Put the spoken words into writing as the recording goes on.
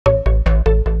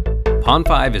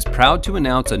Pond5 is proud to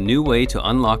announce a new way to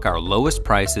unlock our lowest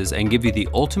prices and give you the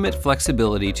ultimate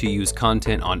flexibility to use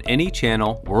content on any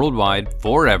channel worldwide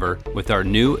forever with our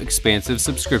new expansive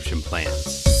subscription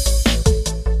plans.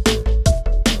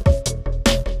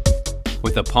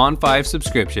 With a Pond5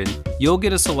 subscription, you'll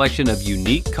get a selection of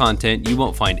unique content you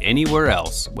won't find anywhere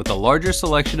else, with a larger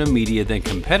selection of media than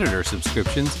competitor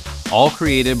subscriptions, all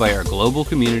created by our global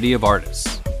community of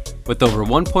artists. With over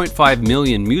 1.5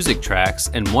 million music tracks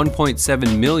and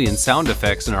 1.7 million sound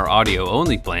effects in our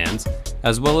audio-only plans,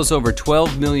 as well as over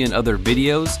 12 million other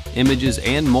videos, images,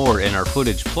 and more in our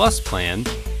Footage Plus plan,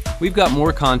 we've got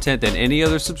more content than any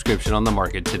other subscription on the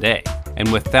market today.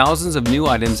 And with thousands of new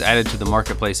items added to the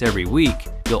marketplace every week,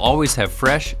 you'll always have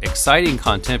fresh, exciting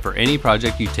content for any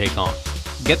project you take on.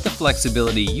 Get the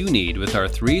flexibility you need with our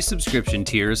 3 subscription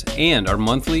tiers and our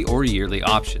monthly or yearly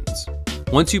options.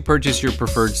 Once you purchase your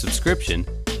preferred subscription,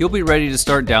 you'll be ready to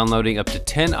start downloading up to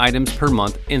 10 items per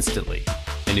month instantly.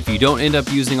 And if you don't end up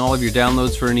using all of your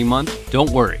downloads for any month, don't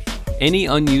worry. Any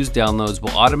unused downloads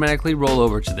will automatically roll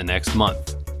over to the next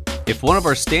month. If one of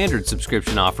our standard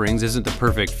subscription offerings isn't the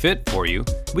perfect fit for you,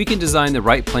 we can design the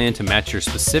right plan to match your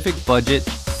specific budget,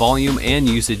 volume, and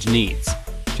usage needs.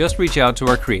 Just reach out to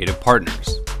our creative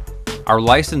partners. Our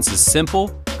license is simple,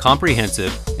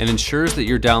 comprehensive, and ensures that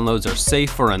your downloads are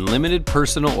safe for unlimited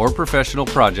personal or professional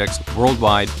projects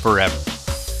worldwide forever.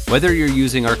 Whether you're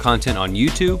using our content on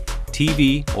YouTube,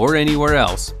 TV, or anywhere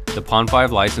else, the Pond5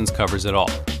 license covers it all.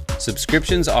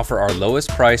 Subscriptions offer our lowest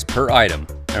price per item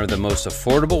and are the most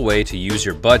affordable way to use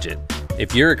your budget.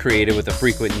 If you're a creative with a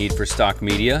frequent need for stock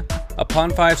media, a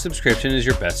Pond5 subscription is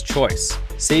your best choice,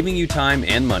 saving you time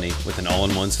and money with an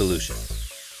all-in-one solution.